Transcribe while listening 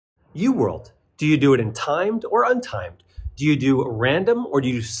UWorld. Do you do it in timed or untimed? Do you do random or do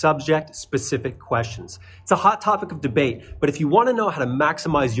you do subject-specific questions? It's a hot topic of debate, but if you want to know how to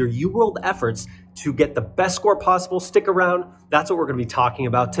maximize your UWorld efforts to get the best score possible, stick around. That's what we're going to be talking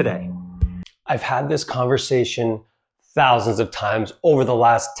about today. I've had this conversation thousands of times over the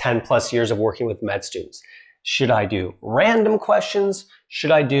last 10 plus years of working with med students. Should I do random questions?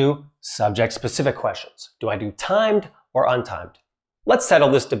 Should I do subject-specific questions? Do I do timed or untimed? Let's settle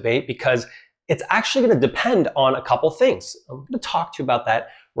this debate because it's actually going to depend on a couple things. I'm going to talk to you about that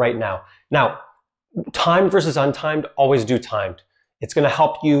right now. Now, timed versus untimed, always do timed. It's going to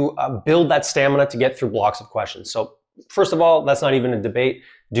help you build that stamina to get through blocks of questions. So first of all, that's not even a debate.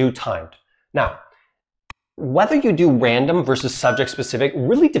 Do timed. Now, whether you do random versus subject specific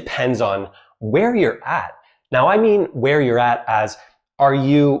really depends on where you're at. Now, I mean where you're at as, are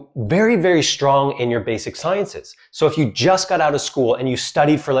you very, very strong in your basic sciences? So if you just got out of school and you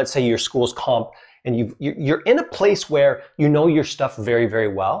studied for, let's say, your school's comp, and you're in a place where you know your stuff very, very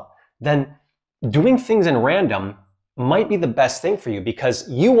well, then doing things in random might be the best thing for you because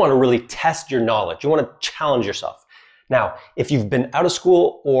you want to really test your knowledge. You want to challenge yourself. Now, if you've been out of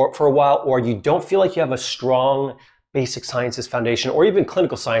school or for a while, or you don't feel like you have a strong basic sciences foundation, or even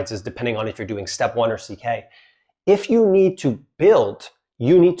clinical sciences, depending on if you're doing step 1 or CK, if you need to build,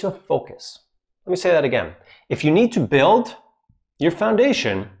 you need to focus. Let me say that again. If you need to build your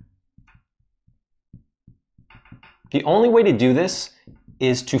foundation, the only way to do this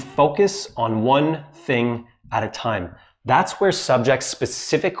is to focus on one thing at a time. That's where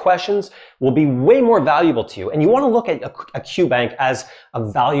subject-specific questions will be way more valuable to you. And you want to look at a QBank as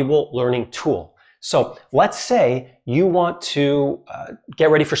a valuable learning tool. So let's say you want to get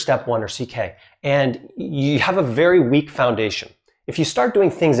ready for step 1 or CK, and you have a very weak foundation. If you start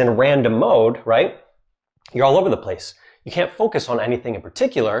doing things in random mode, right, you're all over the place. You can't focus on anything in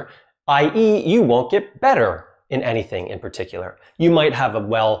particular, i.e. you won't get better in anything in particular. You might have a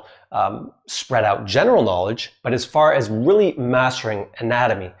well spread out general knowledge, but as far as really mastering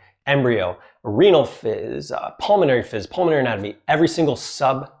anatomy, embryo, renal phys, pulmonary anatomy, every single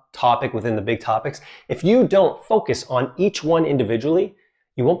subtopic within the big topics, if you don't focus on each one individually,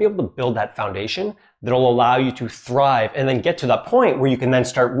 you won't be able to build that foundation that'll allow you to thrive and then get to that point where you can then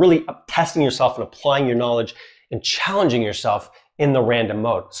start really testing yourself and applying your knowledge and challenging yourself in the random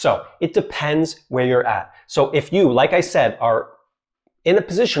mode. So it depends where you're at. So if you, like I said, are in a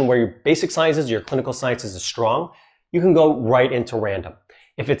position where your basic sciences, your clinical sciences is strong, you can go right into random.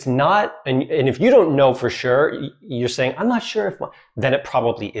 If it's not, and if you don't know for sure, you're saying, I'm not sure if, then it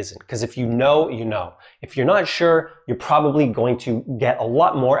probably isn't. Because if you know, you know. If you're not sure, you're probably going to get a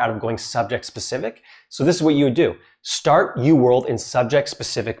lot more out of going subject specific. So this is what you would do. Start UWorld in subject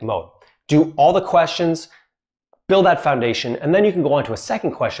specific mode. Do all the questions, build that foundation, and then you can go on to a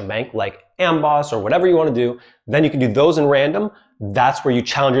second question bank like AMBOSS or whatever you want to do. Then you can do those in random. That's where you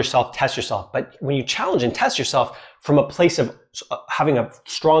challenge yourself, test yourself. But when you challenge and test yourself from a place of having a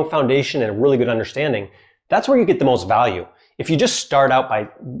strong foundation and a really good understanding, that's where you get the most value. If you just start out by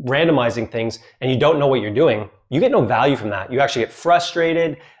randomizing things and you don't know what you're doing, you get no value from that. You actually get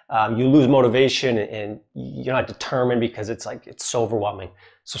frustrated, you lose motivation, and you're not determined because it's so overwhelming.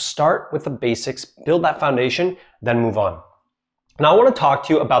 So start with the basics, build that foundation, then move on. Now I want to talk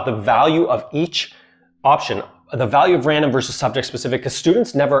to you about the value of each option, the value of random versus subject specific, because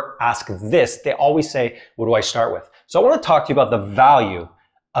students never ask this. They always say, what do I start with? So I want to talk to you about the value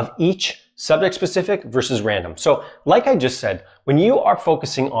of each subject specific versus random. So like I just said, when you are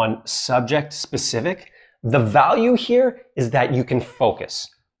focusing on subject specific, the value here is that you can focus.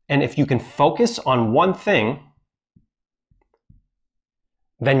 And if you can focus on one thing,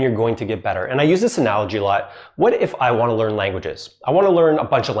 then you're going to get better. And I use this analogy a lot. What if I want to learn languages? I want to learn a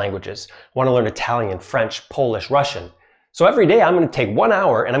bunch of languages. I want to learn Italian, French, Polish, Russian. So every day I'm going to take 1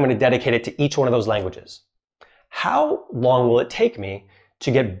 hour and I'm going to dedicate it to each one of those languages. How long will it take me to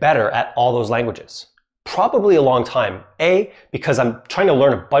get better at all those languages? Probably a long time. A, because I'm trying to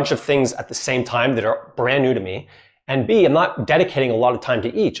learn a bunch of things at the same time that are brand new to me. And B, I'm not dedicating a lot of time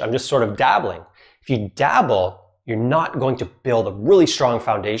to each. I'm just sort of dabbling. If you dabble, you're not going to build a really strong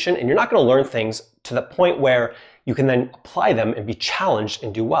foundation, and you're not going to learn things to the point where you can then apply them and be challenged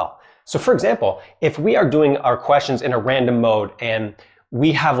and do well. So for example, if we are doing our questions in a random mode and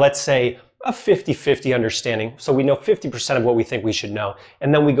we have, let's say, a 50-50 understanding, so we know 50% of what we think we should know,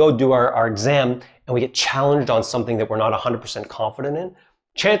 and then we go do our exam and we get challenged on something that we're not 100% confident in,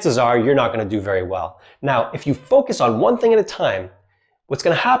 chances are you're not going to do very well. Now, if you focus on one thing at a time, what's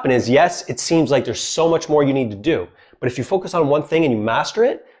going to happen is, yes, it seems like there's so much more you need to do, but if you focus on one thing and you master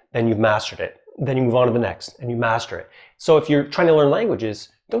it, then you've mastered it. Then you move on to the next and you master it. So if you're trying to learn languages,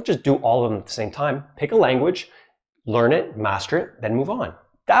 don't just do all of them at the same time. Pick a language, learn it, master it, then move on.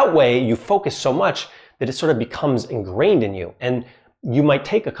 That way you focus so much that it sort of becomes ingrained in you. And you might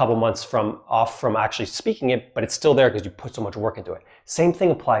take a couple months off from actually speaking it, but it's still there because you put so much work into it. Same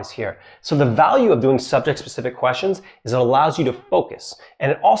thing applies here. So the value of doing subject-specific questions is it allows you to focus.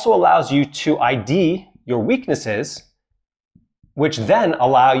 And it also allows you to ID your weaknesses, which then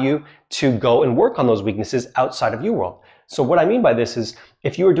allow you to go and work on those weaknesses outside of UWorld. So what I mean by this is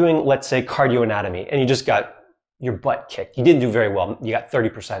if you were doing, let's say, cardio anatomy, and you just got your butt kicked, you didn't do very well, you got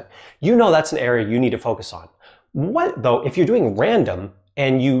 30%, you know that's an area you need to focus on. What though, if you're doing random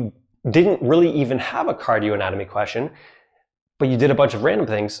and you didn't really even have a cardio anatomy question, but you did a bunch of random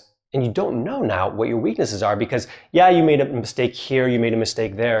things and you don't know now what your weaknesses are because, yeah, you made a mistake here, you made a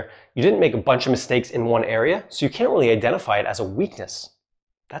mistake there. You didn't make a bunch of mistakes in one area, so you can't really identify it as a weakness.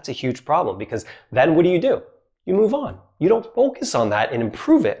 That's a huge problem because then what do? You move on. You don't focus on that and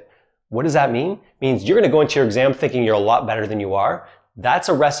improve it. What does that mean? It means you're going to go into your exam thinking you're a lot better than you are. That's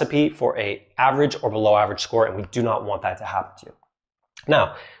a recipe for an average or below average score, and we do not want that to happen to you.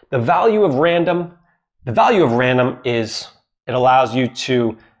 Now, the value of random is it allows you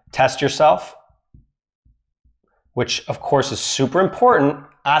to test yourself, which of course is super important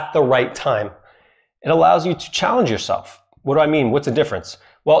at the right time. It allows you to challenge yourself. What do I mean? What's the difference?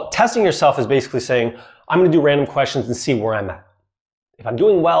 Well, testing yourself is basically saying, I'm going to do random questions and see where I'm at. If I'm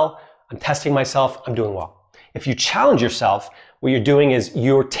doing well, I'm testing myself, I'm doing well. If you challenge yourself, what you're doing is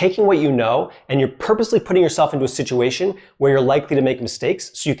you're taking what you know and you're purposely putting yourself into a situation where you're likely to make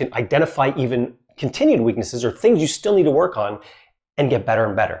mistakes so you can identify even continued weaknesses or things you still need to work on and get better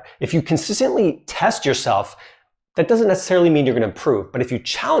and better. If you consistently test yourself, that doesn't necessarily mean you're going to improve, but if you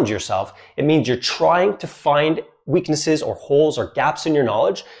challenge yourself, it means you're trying to find weaknesses or holes or gaps in your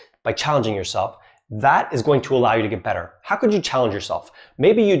knowledge by challenging yourself. That is going to allow you to get better. How could you challenge yourself?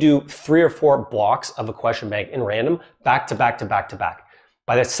 Maybe you do 3 or 4 blocks of a question bank in random, back to back to back to back.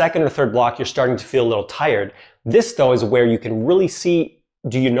 By the second or third block, you're starting to feel a little tired. This though is where you can really see,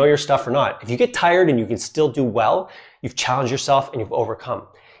 do you know your stuff or not? If you get tired and you can still do well, you've challenged yourself and you've overcome.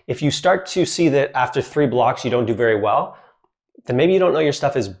 If you start to see that after 3 blocks you don't do very well, then maybe you don't know your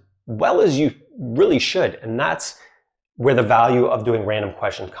stuff as well as you really should. And that's where the value of doing random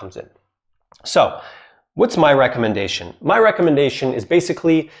questions comes in. So what's my recommendation? My recommendation is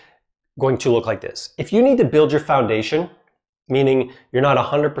basically going to look like this. If you need to build your foundation, meaning you're not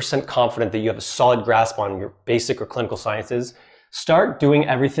 100% confident that you have a solid grasp on your basic or clinical sciences, start doing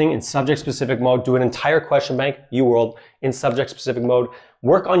everything in subject-specific mode. Do an entire question bank, UWorld, in subject-specific mode.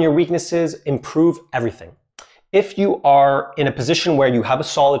 Work on your weaknesses, improve everything. If you are in a position where you have a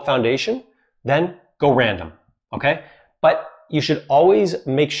solid foundation, then go random, okay? But you should always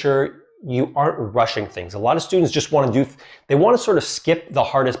make sure you aren't rushing things. A lot of students just want to they want to sort of skip the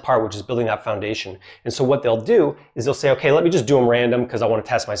hardest part, which is building that foundation. And so what they'll do is they'll say, okay, let me just do them random because I want to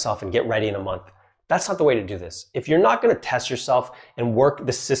test myself and get ready in a month. That's not the way to do this. If you're not going to test yourself and work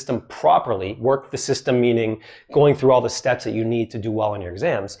the system properly, work the system meaning going through all the steps that you need to do well on your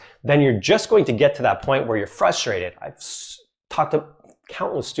exams, then you're just going to get to that point where you're frustrated. I've talked to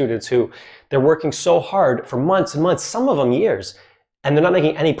countless students who they're working so hard for months and months, some of them years, and they're not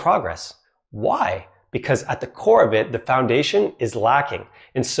making any progress. Why? Because at the core of it, the foundation is lacking.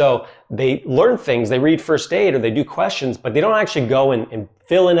 And so they learn things, they read first aid or they do questions, but they don't actually go and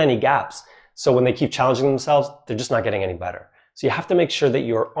fill in any gaps. So when they keep challenging themselves, they're just not getting any better. So you have to make sure that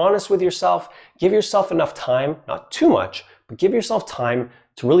you're honest with yourself, give yourself enough time, not too much, but give yourself time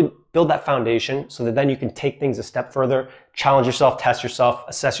to really build that foundation so that then you can take things a step further, challenge yourself, test yourself,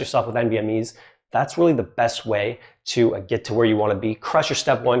 assess yourself with NBMEs. That's really the best way to get to where you want to be. Crush your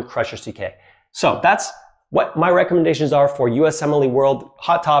step 1, crush your CK. So that's what my recommendations are for USMLE World.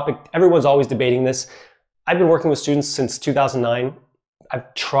 Hot topic. Everyone's always debating this. I've been working with students since 2009.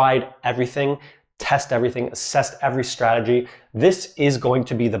 I've tried everything, test everything, assessed every strategy. This is going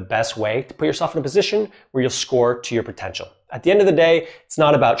to be the best way to put yourself in a position where you'll score to your potential. At the end of the day, it's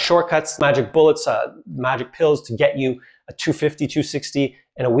not about shortcuts, magic bullets, magic pills to get you a 250, 260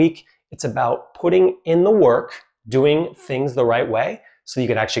 in a week. It's about putting in the work, doing things the right way so you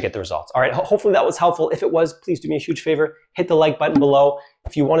can actually get the results. All right, hopefully that was helpful. If it was, please do me a huge favor. Hit the like button below.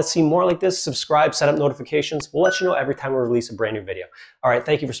 If you want to see more like this, subscribe, set up notifications. We'll let you know every time we release a brand new video. All right,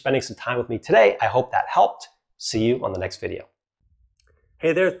 thank you for spending some time with me today. I hope that helped. See you on the next video.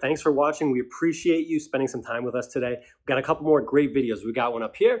 Hey there, thanks for watching. We appreciate you spending some time with us today. We've got a couple more great videos. We got one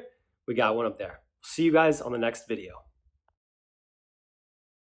up here, we got one up there. See you guys on the next video.